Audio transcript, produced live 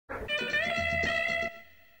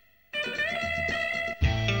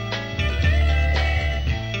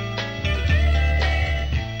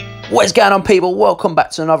What is going on, people? Welcome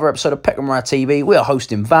back to another episode of Peckham Rye TV. We are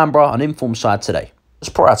hosting Vanbrug, an informed side today.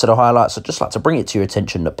 Just prior to the highlights, I'd just like to bring it to your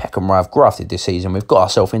attention that Peckham Rye have grafted this season. We've got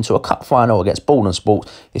ourselves into a cup final against Ball and Sports.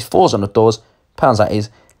 It's fours on the doors, pounds that is.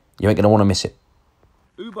 You ain't going to want to miss it.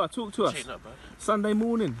 Uber, talk to us. Sunday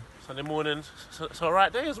morning. Sunday morning. It's a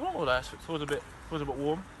right day as well. Like, it feels a bit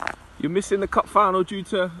warm. You're missing the cup final due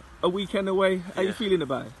to a weekend away. How you feeling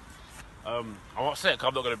about it? I'm upset because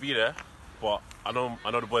I'm not going to be there, but I know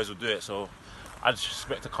the boys will do it. So I just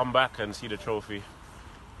expect to come back and see the trophy,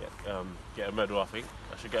 get a medal. I think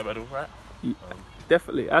I should get a medal, right?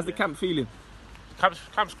 Definitely. How's the camp feeling?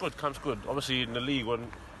 Camp's good. Camp's good. Obviously in the league, we're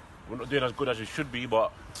not doing as good as we should be,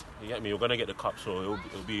 but you get me. We're gonna get the cup, so it'll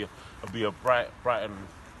be a it'll be a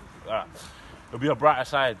brighter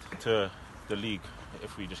side to the league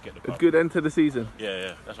if we just get the cup. A good end to the season.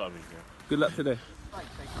 Yeah, that's what I mean. Yeah. Good luck today.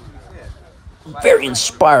 Very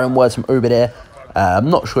inspiring words from Uber there. I'm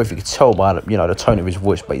not sure if you could tell by the tone of his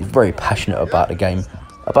voice, but he's very passionate about the game,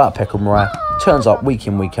 about Peckham Rye. Turns up week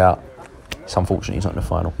in, week out. It's unfortunate he's not in the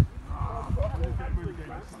final.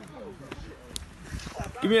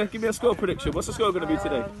 Give me a score prediction. What's the score going to be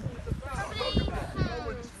today?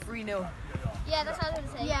 3-0. Yeah, that's what I was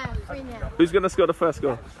going to say. Yeah, 3-0. Who's going to score the first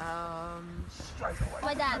goal?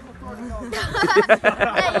 My dad. No,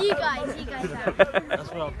 you guys have.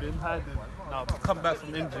 That's where I've been hiding. Now I've come back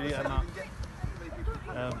from injury and I'm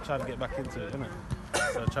trying to get back into it, innit?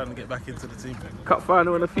 So trying to get back into the team. Cup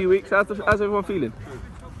final in a few weeks. How's everyone feeling?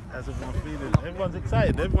 How's everyone feeling? Everyone's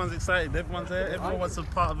excited. Everyone's there. Everyone wants a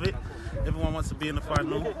part of it. Everyone wants to be in the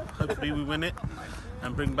final. Hopefully we win it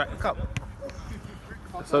and bring back the cup.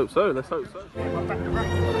 Let's hope so. It's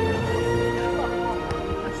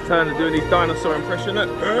turn to doing his dinosaur impression.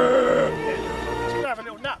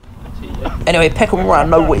 Anyway, Peckham Rye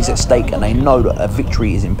know what is at stake, and they know that a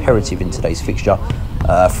victory is imperative in today's fixture.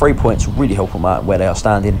 3 points really help them out where they are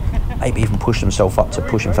standing. Maybe even push themselves up to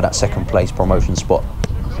pushing for that second place promotion spot.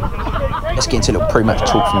 Let's get into a little pre-match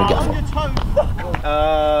talk from the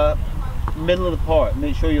gaffer. Middle of the part.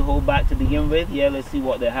 Make sure you hold back to begin with. Yeah, let's see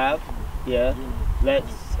what they have. Yeah,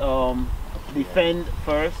 let's defend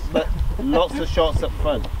first, but lots of shots up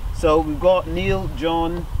front. So we've got Neil,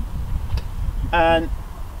 John, and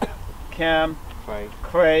Cam,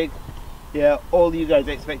 Craig. Yeah, all you guys,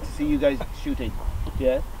 expect to see you guys shooting.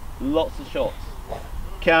 Yeah, lots of shots.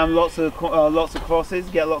 Cam, lots of crosses,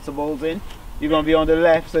 get lots of balls in. You're going to be on the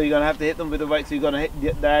left, so you're going to have to hit them with the right, so you're going to hit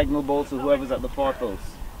the diagonal balls to whoever's at the far post.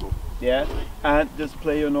 Yeah, and just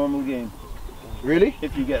play your normal game. Really?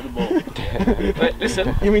 If you get the ball. Hey,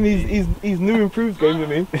 listen. You mean he's new improved game to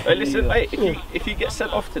me? Hey, listen. Hey, if you get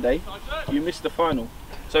sent off today, you miss the final.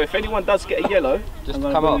 So if anyone does get a yellow, just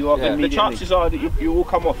come off. The chances are that you will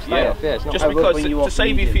come off. Yeah. Just because to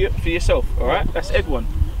save you for yourself. All right. That's everyone.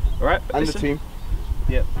 All right. And listen, the team.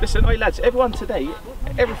 Yeah. Listen, hey lads. Everyone today,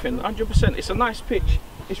 everything, 100%. It's a nice pitch.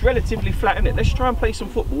 It's relatively flat, isn't it? Let's try and play some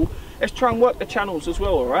football. Let's try and work the channels as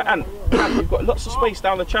well, all right? And we've got lots of space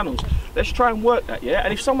down the channels. Let's try and work that, yeah?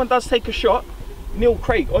 And if someone does take a shot, Neil,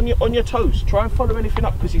 Craig, on your toes. Try and follow anything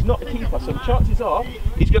up because he's not a keeper. So the chances are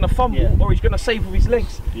he's going to fumble or he's going to save with his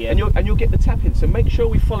legs, and you'll get the tap in. So make sure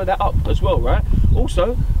we follow that up as well, right?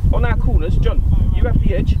 Also, on our corners, John, you have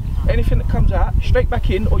the edge. Anything that comes out, straight back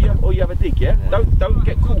in, or you have a dig, yeah? Don't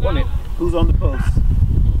get caught on it. Who's on the post?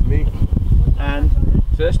 Me. And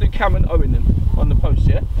so let's do Cam and Owen then on the post,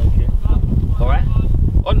 yeah? Okay. All right.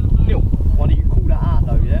 On Neil. Why don't you call that out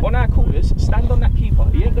though, yeah? On our corners, stand on that keeper.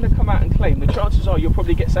 He ain't going to come out and claim. The chances are you'll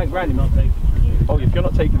probably get something around him. Oh, if you're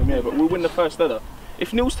not taking him, yeah, but we'll win the first header.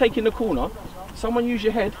 If Neil's taking the corner, someone use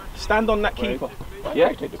your head, stand on that keeper.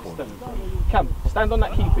 Yeah? Take the corner. Cam, stand on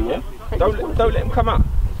that keeper, yeah? Don't let him come out.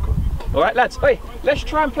 All right, lads. Hey, let's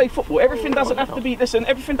try and play football. Everything doesn't have to be. Listen,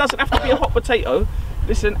 everything doesn't have to be a hot potato.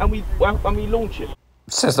 Listen, and we launch it.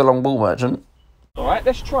 Says the long ball merchant. All right,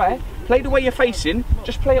 let's try. Play the way you're facing.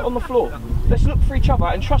 Just play it on the floor. Let's look for each other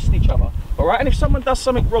and trust each other. All right, and if someone does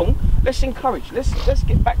something wrong, let's encourage. Let's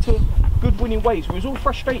get back to good winning ways. We was all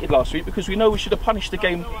frustrated last week because we know we should have punished the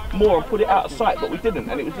game more and put it out of sight, but we didn't,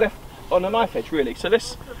 and it was left on a knife edge really. So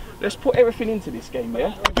let's put everything into this game,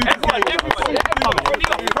 yeah.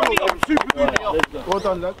 Well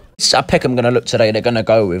done, lad. This is how Peckham going to look today. They're going to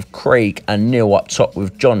go with Craig and Neil up top,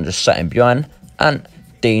 with John just sat in behind, and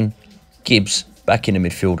Dean, Gibbs back in the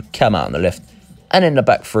midfield, Cam out on the left, and in the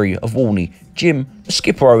back three of Warney, Jim,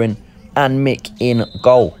 Skipper Owen, and Mick in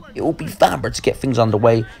goal. It will be Vanbrug to get things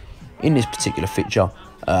underway in this particular fixture.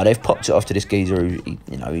 They've popped it off to this geezer who,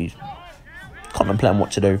 he's contemplating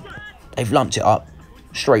what to do. They've lumped it up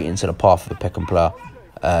straight into the path of the Peckham player.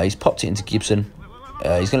 He's popped it into Gibson.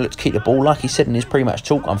 He's going to look to keep the ball, like he said in his pre-match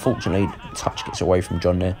talk. Unfortunately, touch gets away from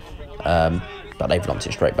John there, but they've lumped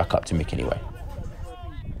it straight back up to Mick anyway.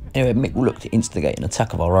 Anyway, Mick will look to instigate an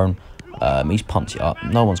attack of our own. He's pumped it up.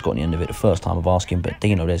 No one's got on the end of it the first time of asking, but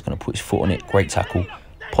Dino there's going to put his foot on it. Great tackle.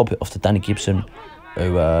 Pop it off to Danny Gibson,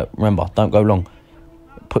 who, remember, don't go long.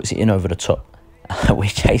 Puts it in over the top. We're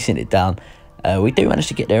chasing it down. We do manage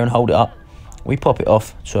to get there and hold it up. We pop it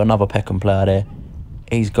off to another Peckham player there.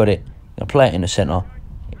 He's got it. Going to play it in the centre.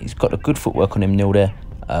 He's got a good footwork on him, Neil, there.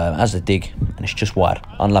 As a dig, and it's just wide.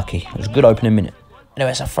 Unlucky. It was a good opening minute.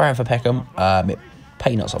 Anyway, it's a throw in for Peckham. It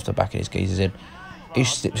peanuts off the back of his geezer's head. He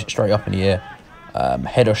slips it straight up in the air.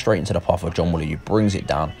 Header straight into the path of John Woolley, who brings it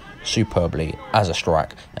down superbly as a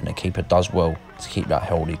strike, and the keeper does well to keep that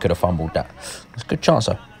held. He could have fumbled that. It's a good chance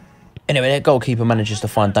though. Anyway, their goalkeeper manages to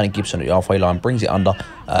find Danny Gibson at the halfway line, brings it under.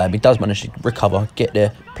 He does manage to recover, get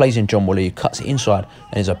there, plays in John Woolley, who cuts it inside,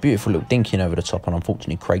 and there's a beautiful little dinking over the top, and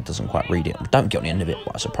unfortunately Craig doesn't quite read it. Don't get on the end of it,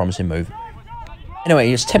 but it's a promising move.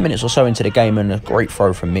 Anyway, it's 10 minutes or so into the game, and a great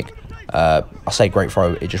throw from Mick. I say great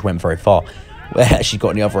throw, it just went very far. We actually got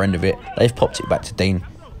on the other end of it. They've popped it back to Dean.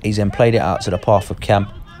 He's then played it out to the path of Cam,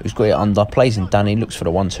 who's got it under, plays in Danny, looks for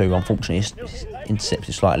the 1-2. Unfortunately, it's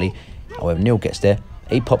intercepted slightly. However, Neil gets there.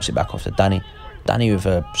 He pops it back off to Danny. Danny with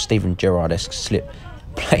a Steven Gerrard-esque slip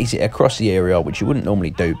plays it across the area, which you wouldn't normally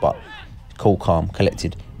do, but cool, calm,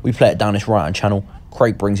 collected. We play it down this right-hand channel.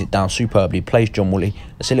 Craig brings it down superbly, plays John Woolley.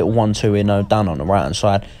 There's a little 1-2 in down on the right-hand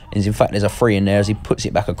side. And in fact, there's a 3 in there as he puts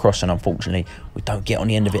it back across, and unfortunately, we don't get on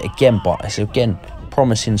the end of it again, but it's again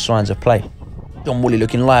promising signs of play. John Woolley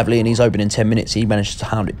looking lively in his opening 10 minutes. He manages to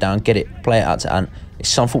hound it down, get it, play it out to Ant.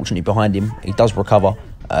 It's unfortunately behind him. He does recover.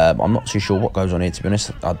 I'm not too sure what goes on here, to be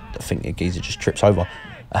honest. I think the geezer just trips over.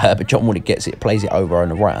 But John Woolley gets it, plays it over on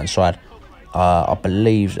the right-hand side. I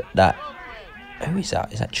believe that... Who is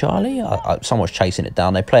that? Is that Charlie? Someone's chasing it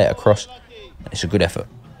down. They play it across. It's a good effort.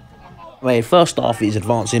 Anyway, first half is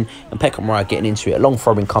advancing, and Peckham Rye getting into it. A long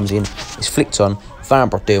throwing comes in. It's flicked on.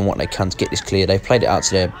 Vanbrug doing what they can to get this clear. They played it out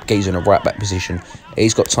to their geezer in a right-back position.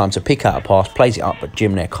 He's got time to pick out a pass, plays it up, but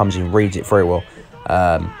Jim there comes in, reads it very well.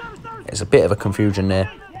 There's a bit of a confusion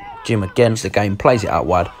there. Jim against the game, plays it out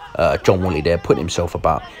wide. John Woolley there, putting himself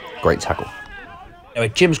about. Great tackle.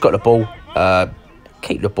 Anyway, Jim's got the ball.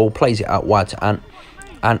 Keep the ball, plays it out wide to Ant.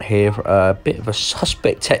 Ant here, a bit of a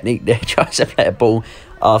suspect technique there, tries to play a ball.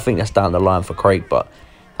 I think that's down the line for Craig, but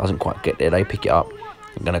doesn't quite get there. They pick it up.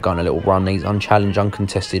 I'm going to go on a little run. He's unchallenged,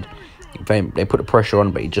 uncontested. They put the pressure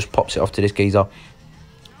on, but he just pops it off to this geezer.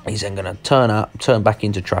 He's then going to turn back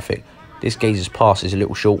into traffic. This geezer's pass is a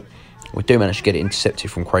little short. We do manage to get it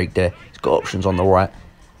intercepted from Craig there. He's got options on the right.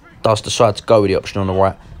 Does decide to go with the option on the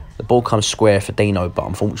right. The ball comes square for Dino, but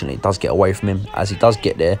unfortunately it does get away from him. As he does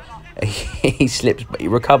get there, he slips, but he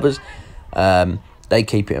recovers. They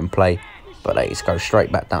keep it in play, but they just go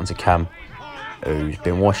straight back down to Cam, who's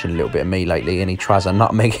been watching a little bit of me lately, and he tries a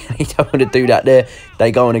nutmeg. He don't want to do that there.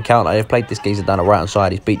 They go on and counter. They've played this geezer down the right-hand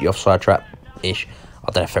side. He's beat the offside trap-ish.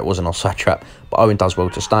 I don't know if it was an offside trap, but Owen does well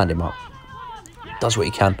to stand him up. Does what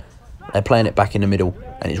he can. They're playing it back in the middle,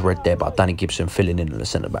 and it's read there by Danny Gibson filling in the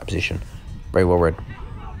centre-back position. Very well read.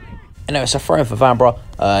 Anyway, it's a throw for Vanbrug.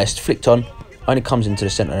 It's flicked on. Only comes into the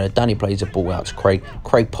centre. Danny plays the ball out to Craig.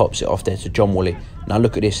 Craig pops it off there to John Woolley. Now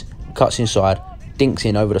look at this. Cuts inside. Dinks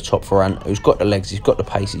in over the top for Ant, who's got the legs. He's got the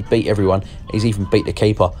pace. He's beat everyone. He's even beat the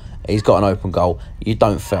keeper. He's got an open goal. You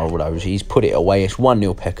don't foul with those. He's put it away. It's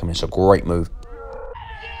 1-0 Peckham. It's a great move.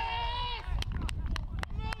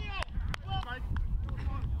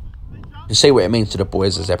 You can see what it means to the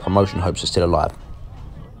boys as their promotion hopes are still alive.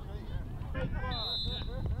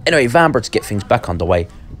 Anyway, Vanbrug to get things back underway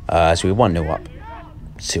as we're 1-0 up.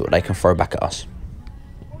 See what they can throw back at us.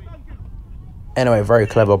 Anyway, very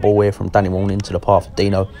clever ball here from Danny Warren into the path of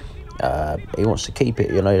Dino. He wants to keep it,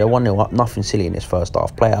 you know, they're 1-0 up. Nothing silly in this first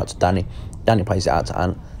half. Play out to Danny. Danny plays it out to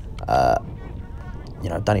Ant. You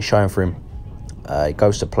know, Danny's showing for him. He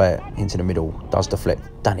goes to play it into the middle. Does deflect.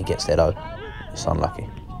 Danny gets there though. It's unlucky.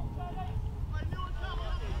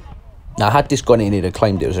 Now, had this gone in, he'd have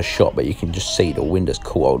claimed it was a shot, but you can just see the wind has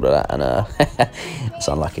caught hold of that, and it's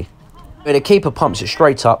unlucky. But the keeper pumps it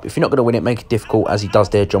straight up. If you're not going to win it, make it difficult, as he does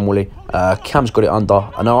there, John Woolley. Cam's got it under.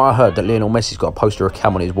 I know I heard that Lionel Messi's got a poster of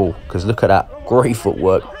Cam on his wall, because look at that. Great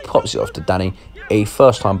footwork. Pops it off to Danny. A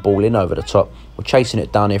first-time ball in over the top. We're chasing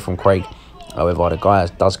it down here from Craig. However, the guy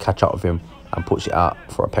does catch up with him and puts it out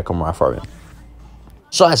for a Peckham Rye throw-in.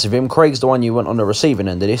 Size of him, Craig's the one you want on the receiving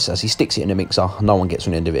end of this, as he sticks it in the mixer. No one gets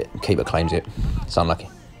on the end of it. Keeper claims it. It's unlucky.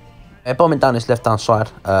 Bombing down this left-hand side.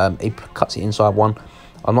 He cuts it inside one.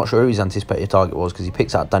 I'm not sure who his anticipated target was, because he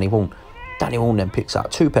picks out Danny Warren. Danny Wall then picks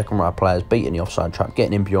out 2 Peckham Rye players, beating the offside trap,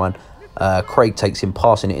 getting in behind. Craig takes him,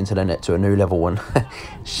 passing it into the net to a new level and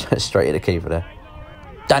straight at the keeper there.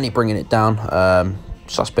 Danny bringing it down.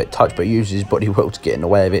 Suspect touch, but uses his body well to get in the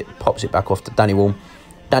way of it. Pops it back off to Danny Wall.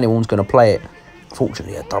 Danny Wall's going to play it.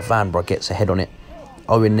 Fortunately, Vanbrug gets a head on it.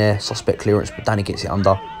 Owen there, suspect clearance, but Danny gets it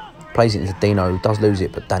under. Plays it into Dino, does lose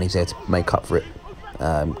it, but Danny's there to make up for it.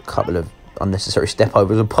 Couple of unnecessary step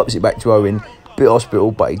overs and pops it back to Owen. Bit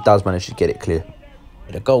hospital, but he does manage to get it clear.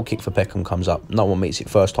 The goal kick for Peckham comes up. No one meets it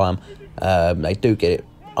first time. They do get it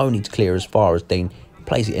only to clear as far as Dean.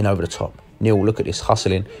 Plays it in over the top. Neil, look at this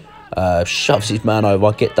hustling. Shoves his man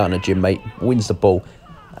over, get down to Jim, mate. Wins the ball.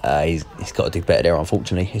 He's got to do better there,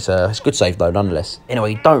 unfortunately. It's a good save, though, nonetheless.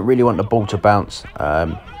 Anyway, you don't really want the ball to bounce.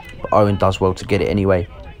 But Owen does well to get it anyway.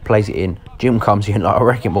 Plays it in. Jim comes in like a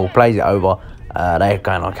wrecking ball. Plays it over. They're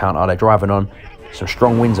going on counter. They're driving on. Some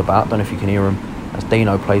strong winds about. Don't know if you can hear them. As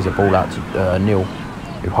Dino plays the ball out to Neil,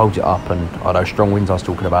 who holds it up, and those strong winds I was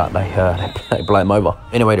talking about, they blow him over.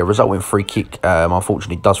 Anyway, the resulting free kick,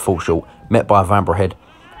 unfortunately, does fall short. Met by a Vanbrug head.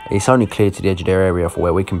 It's only cleared to the edge of their area for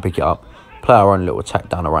where we can pick it up. Play our own little attack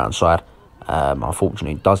down the right-hand side.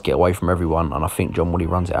 Unfortunately, it does get away from everyone, and I think John Woolley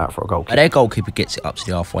runs it out for a goal kick. Their goalkeeper gets it up to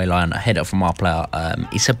the halfway line. A header from our player.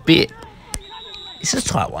 It's a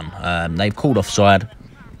tight one. They've called offside.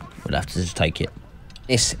 We'll have to just take it.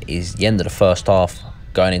 This is the end of the first half.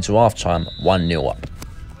 Going into half-time, 1-0 up.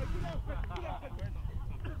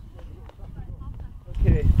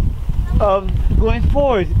 Okay. Going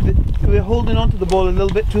forward, we're holding on to the ball a little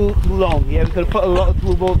bit too long. Yeah, we could have put a lot of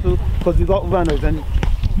through ball through because we got runners, and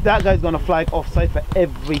that guy's gonna flag offside for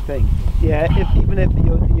everything. Yeah, even if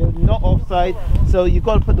you're not offside, so you've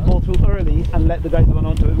got to put the ball through early and let the guys run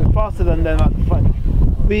onto it. We're faster than them at the front.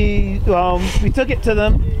 We took it to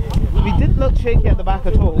them. We didn't look shaky at the back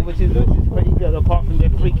at all, which is pretty good, apart from their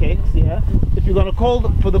free kicks. Yeah, if you're gonna call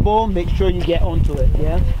for the ball, make sure you get onto it.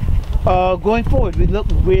 Yeah. Going forward, we look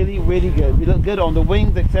really good. We look good on the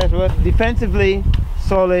wings, etc. Defensively,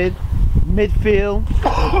 solid. Midfield,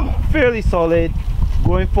 fairly solid.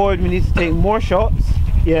 Going forward, we need to take more shots.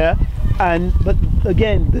 Yeah, but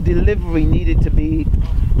again, the delivery needed to be,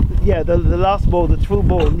 the last ball, the through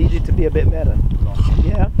ball needed to be a bit better.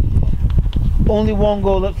 Yeah. Only 1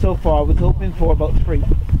 goal up so far. I was hoping for about 3.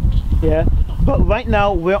 Yeah. But right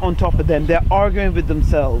now we're on top of them. They're arguing with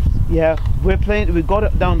themselves. Yeah, we got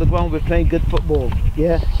it down the ground. We're playing good football.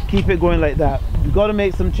 Yeah, keep it going like that. We got to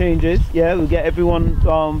make some changes. Yeah, we get everyone.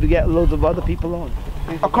 We get loads of other people on.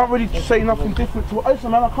 I can't really say nothing different to what.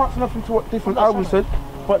 Listen, man, I can't say nothing to what different Alvin said.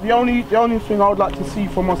 But the only thing I would like to see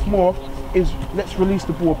from us more is let's release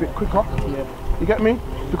the ball a bit quicker. Yeah. You get me?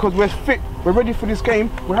 Because we're fit, we're ready for this game.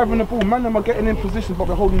 We're having the ball. Man, them are getting in positions, but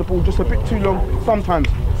we're holding the ball just a bit too long sometimes.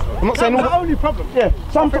 I'm not saying all the only problem. Yeah,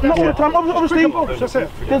 not all the time. Obviously,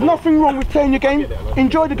 there's nothing wrong with playing your game.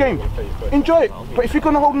 Enjoy the game. Enjoy it. But if you're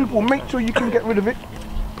gonna hold the ball, make sure you can get rid of it.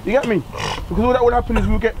 You get me? Because all that will happen is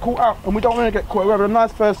we'll get caught out, and we don't want to get caught. We're having a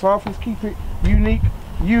nice first half. Let's keep it unique,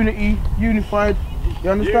 unified.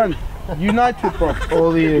 You understand? United, bro.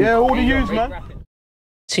 All the U's. Yeah, all the U's, man.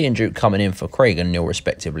 T and Duke coming in for Craig and Neil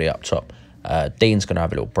respectively up top. Dean's going to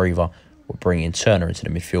have a little breather. We'll bring in Turner into the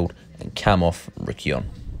midfield and Cam off, Ricky on.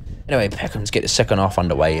 Anyway, Peckham's get the second half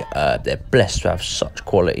underway. They're blessed to have such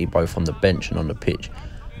quality both on the bench and on the pitch.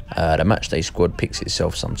 The matchday squad picks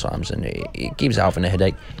itself sometimes and it gives Alvin a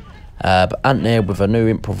headache. But Ant there with a new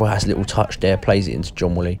improvised little touch there plays it into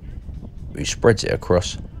John Woolley, who spreads it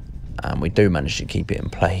across. And we do manage to keep it in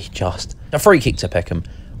play just. A free kick to Peckham.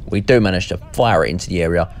 We do manage to fire it into the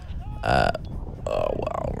area.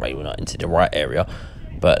 Well, maybe not into the right area.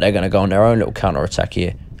 But they're going to go on their own little counter-attack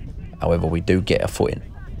here. However, we do get a foot in.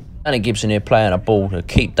 Danny Gibson here playing a ball to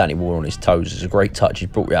keep Danny Wall on his toes. It's a great touch. He's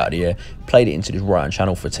brought it out of the air. Played it into this right-hand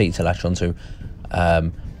channel for T to latch onto.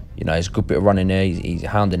 You know, it's a good bit of running there. He's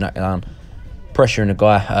hounding that down. Pressuring the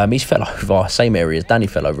guy. He's fell over. Same area as Danny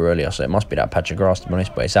fell over earlier. So it must be that patch of grass, to be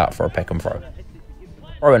honest. But it's out for a Peckham throw.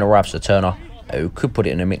 Throwing arrives to Turner, who could put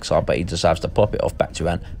it in the mixer, but he decides to pop it off back to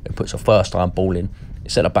Ant, who puts a first-time ball in.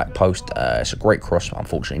 It's at the back post. It's a great cross, but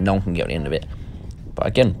unfortunately, no one can get the end of it. But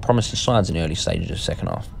again, promising signs in the early stages of the second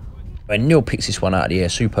half. When Neil picks this one out of the air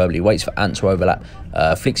superbly, waits for Ant to overlap,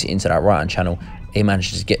 flicks it into that right-hand channel. He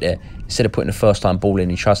manages to get there. Instead of putting the first-time ball in,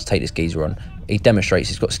 he tries to take this geezer on. He demonstrates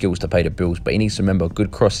he's got skills to pay the bills, but he needs to remember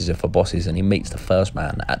good crosses are for bosses, and he meets the first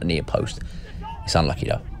man at the near post. It's unlucky,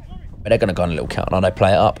 though. But they're going to go on a little counter. They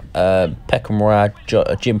play it up. Peckham Rye,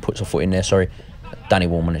 Jim puts a foot in there, sorry. Danny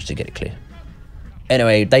Wall managed to get it clear.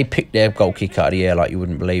 Anyway, they picked their goal kick out of the air like you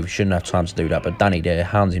wouldn't believe. Shouldn't have time to do that, but Danny there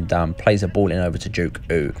hounds him down, plays the ball in over to Duke,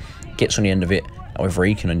 who gets on the end of it, and whether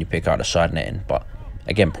he can only pick out the side netting. But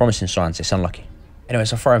again, promising signs, it's unlucky. Anyway,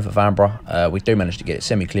 so throw in for Vanbrug. We do manage to get it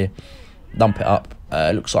semi-clear, dump it up.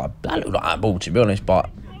 It looks like a ball, to be honest, but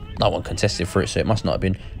no one contested for it, so it must not have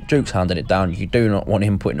been. Duke's handed it down. You do not want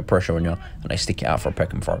him putting the pressure on you, and they stick it out for a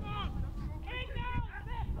Peckham throw.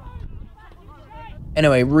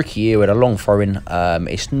 Anyway, Ricky here with a long throw in.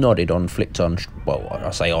 It's nodded on, flicked on, well,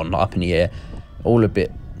 I say on, up in the air. All a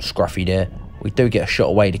bit scruffy there. We do get a shot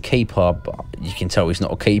away to keeper, but you can tell he's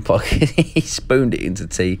not a keeper. He spooned it into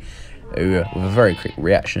T, who, with a very quick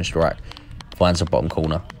reaction strike, finds the bottom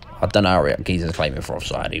corner. I don't know how Geezer's claiming for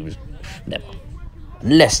offside. He was never.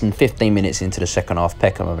 Less than 15 minutes into the second half,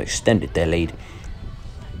 Peckham have extended their lead.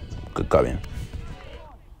 Good going.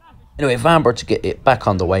 Anyway, Vanbrug to get it back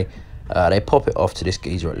underway. They pop it off to this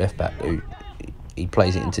geezer at left back, who he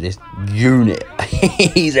plays it into this unit.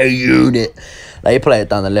 He's a unit. They play it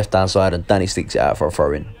down the left hand side, and Danny sticks it out for a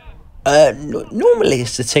throw in. Normally,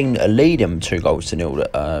 it's the team that lead them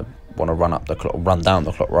 2-0 that want to run up the clock, run down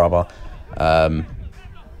the clock rather, and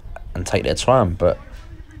take their time. But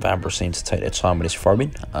Vanbrug seems to take their time with this throw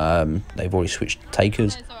in. They've already switched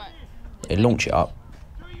takers. They launch it up.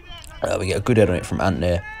 We get a good head on it from Ant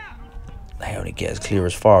there. They only get as clear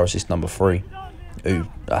as far as this number 3. Ooh,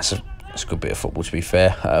 that's a good bit of football, to be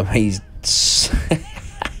fair. He's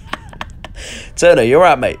Turner, you're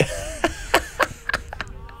right, mate.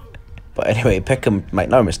 But anyway, Peckham, make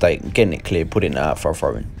no mistake, getting it clear, putting it out for a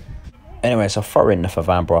throw-in. Anyway, it's a throw-in for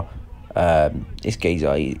Vanbrug. This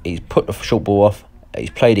geezer, he's put the short ball off, he's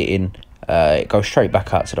played it in, it goes straight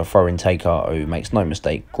back out to the throw-in taker, who makes no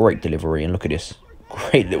mistake, great delivery, and look at this,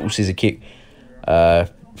 great little scissor kick.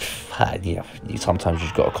 Yeah, sometimes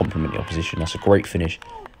you've got to compliment the opposition. That's a great finish.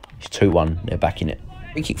 It's 2-1, they're back in it.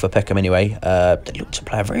 Free kick for Peckham anyway. They look to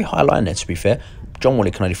play a very high line there, to be fair. John Woolley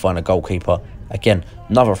can only find a goalkeeper. Again,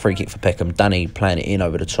 another free kick for Peckham. Danny playing it in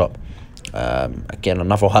over the top. Again,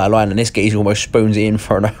 another high line, and this geezer almost spoons it in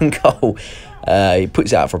for an own goal. He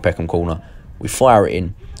puts it out for a Peckham corner. We fire it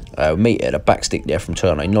in. We meet it at a back stick there from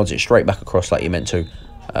Turner. He nods it straight back across like he meant to.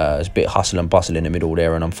 There's a bit of hustle and bustle in the middle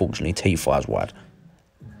there, and unfortunately T fires wide.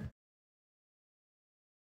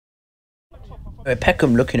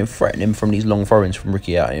 Peckham looking and threatening from these long throw-ins from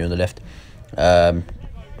Ricky out here on the left.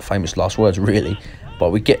 Famous last words, really. But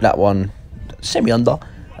we get that one semi-under.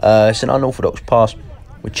 It's an unorthodox pass.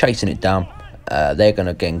 We're chasing it down. They're going to,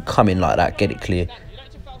 again, come in like that, get it clear.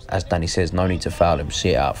 As Danny says, no need to foul him. See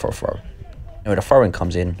it out for a throw. Anyway, the throw-in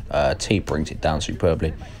comes in. T brings it down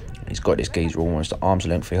superbly. He's got this geezer almost at arm's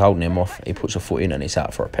length. He's holding him off. He puts a foot in and it's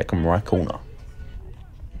out for a Peckham right corner.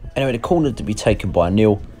 Anyway, the corner to be taken by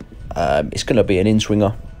Neil. It's going to be an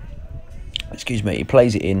in-swinger. Excuse me, he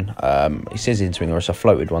plays it in. He says in-swinger, it's a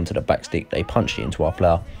floated one to the back stick. They punch it into our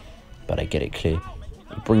player, but they get it clear.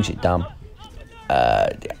 He brings it down.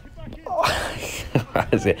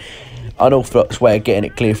 Unorthodox way of getting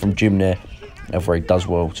it clear from Jim there. However, he does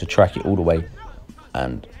well to track it all the way.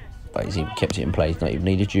 But he's even kept it in play. He's not even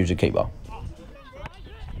needed to use a keeper.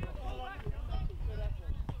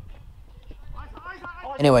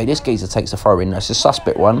 Anyway, this geezer takes the throw in. That's a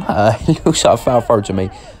suspect one. It looks like a foul throw to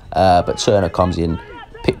me. But Turner comes in,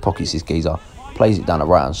 pickpockets this geezer, plays it down the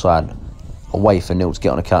right hand side, away for Neil to get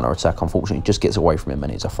on a counter attack. Unfortunately, just gets away from him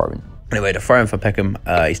and it's a throw in. Anyway, the throw in for Peckham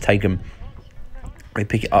is taken. We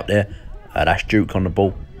pick it up there. That's Duke on the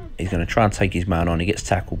ball. He's going to try and take his man on. He gets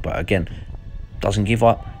tackled, but again, doesn't give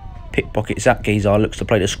up. Pickpockets that geezer, looks to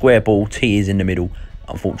play the square ball. T is in the middle.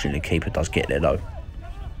 Unfortunately, the keeper does get there though.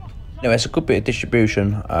 Anyway, it's a good bit of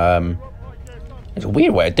distribution. It's a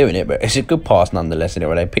weird way of doing it, but it's a good pass nonetheless.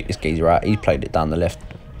 Anyway, they pick this geezer out. He's played it down the left.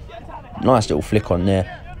 Nice little flick on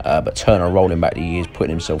there. But Turner rolling back the years, putting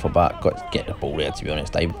himself about. Got to get the ball there, to be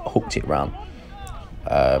honest. They hooked it round.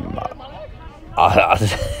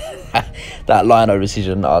 That line-o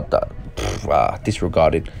decision,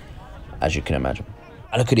 disregarded, as you can imagine.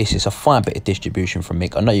 And look at this. It's a fine bit of distribution from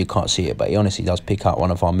Mick. I know you can't see it, but he honestly does pick out one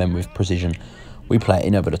of our men with precision. We play it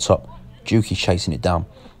in over the top. Dukey's chasing it down.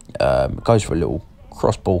 Goes for a little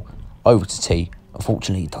cross ball over to T.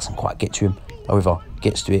 Unfortunately, it doesn't quite get to him. However,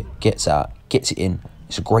 gets to it, gets out, gets it in.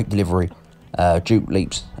 It's a great delivery. Duke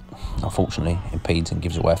leaps, unfortunately, impedes and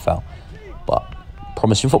gives away a foul. But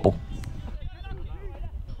promising football.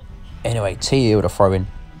 Anyway, T here with a throw in,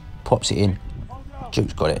 pops it in.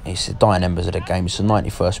 Duke's got it. It's the dying embers of the game. It's the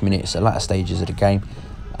 91st minute. It's the latter stages of the game.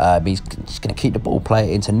 He's just going to keep the ball, play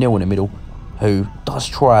it into Neil in the middle, who does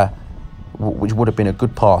try, which would have been a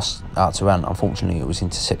good pass out to Ant. Unfortunately, it was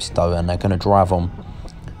intercepted though, and they're going to drive on.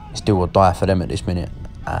 It's do or die for them at this minute.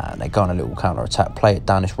 They go on a little counter attack, play it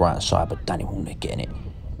down this right hand side, but Danny Warner getting it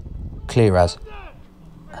clear as,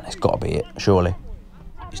 and it's got to be it surely.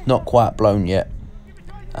 It's not quite blown yet.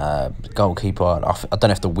 The goalkeeper, I don't know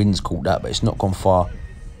if the wind's caught that, but it's not gone far.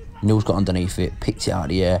 Neil's got underneath it, picked it out of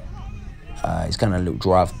the air. He's going on a little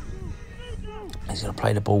drive. He's going to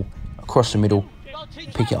play the ball across the middle,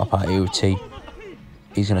 pick it up out of EOT.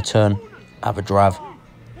 He's going to turn, have a drive.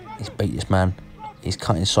 He's beat this man. He's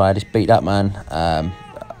cut inside. He's beat that man.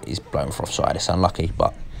 He's blown for offside. It's unlucky,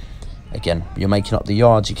 but again, you're making up the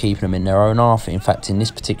yards. You're keeping them in their own half. In fact, in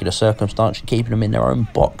this particular circumstance, you're keeping them in their own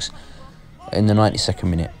box in the 92nd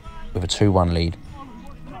minute with a 2-1 lead.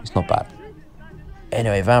 It's not bad.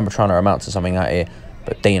 Anyway, Vanbrug trying to amount to something out here,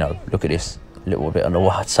 but Dino, look at this, a little bit on the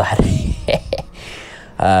wide side.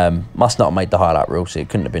 Must not have made the highlight reel, so it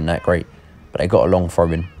couldn't have been that great. But they got a long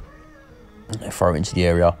throw in. They throw it into the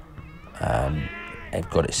area. They've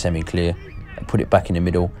got it semi-clear. They put it back in the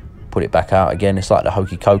middle, put it back out again. It's like the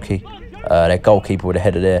hokey cokey. Their goalkeeper with a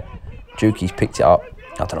header there. Juki's picked it up.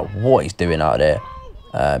 I don't know what he's doing out there.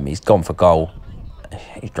 He's gone for goal.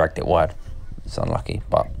 He's dragged it wide. It's unlucky,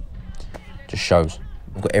 but just shows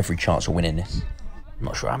we've got every chance of winning this. I'm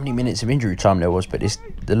not sure how many minutes of injury time there was, but it's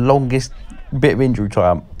the longest bit of injury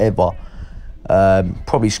time ever.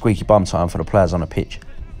 Probably squeaky bum time for the players on the pitch.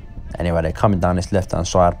 Anyway, they're coming down this left-hand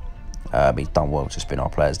side. He's done well to spin our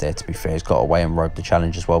players there, to be fair. He's got away and rode the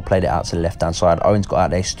challenge as well. Played it out to the left-hand side. Owen's got out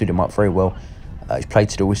there, stood him up very well. He's played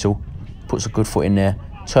to the whistle, puts a good foot in there.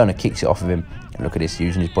 Turner kicks it off of him. And look at this,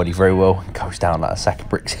 using his body very well. Goes down like a sack of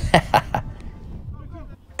bricks.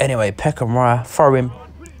 Anyway, Peck and Rye, throw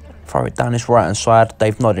it down this right-hand side.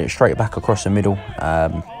 They've nodded it straight back across the middle.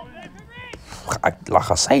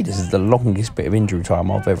 Like I say, this is the longest bit of injury time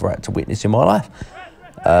I've ever had to witness in my life.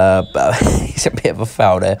 But it's a bit of a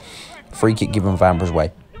foul there. Free kick given Vanbrug's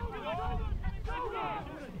way.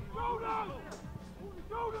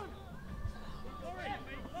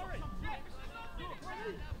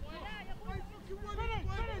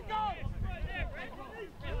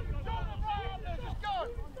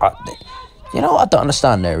 You know what I don't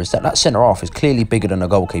understand there is that centre half is clearly bigger than the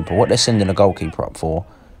goalkeeper. What they're sending the goalkeeper up for,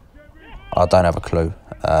 I don't have a clue.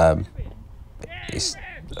 It's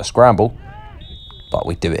a scramble, but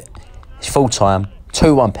we do it. It's full time.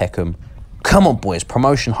 2-1 Peckham. Come on, boys.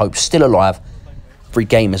 Promotion hope still alive. Every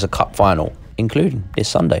game is a cup final, including this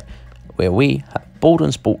Sunday, where we have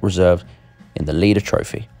Baldwin Sport reserved in the Leader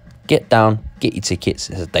Trophy. Get down, get your tickets.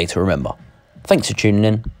 It's a day to remember. Thanks for tuning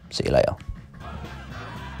in. See you later.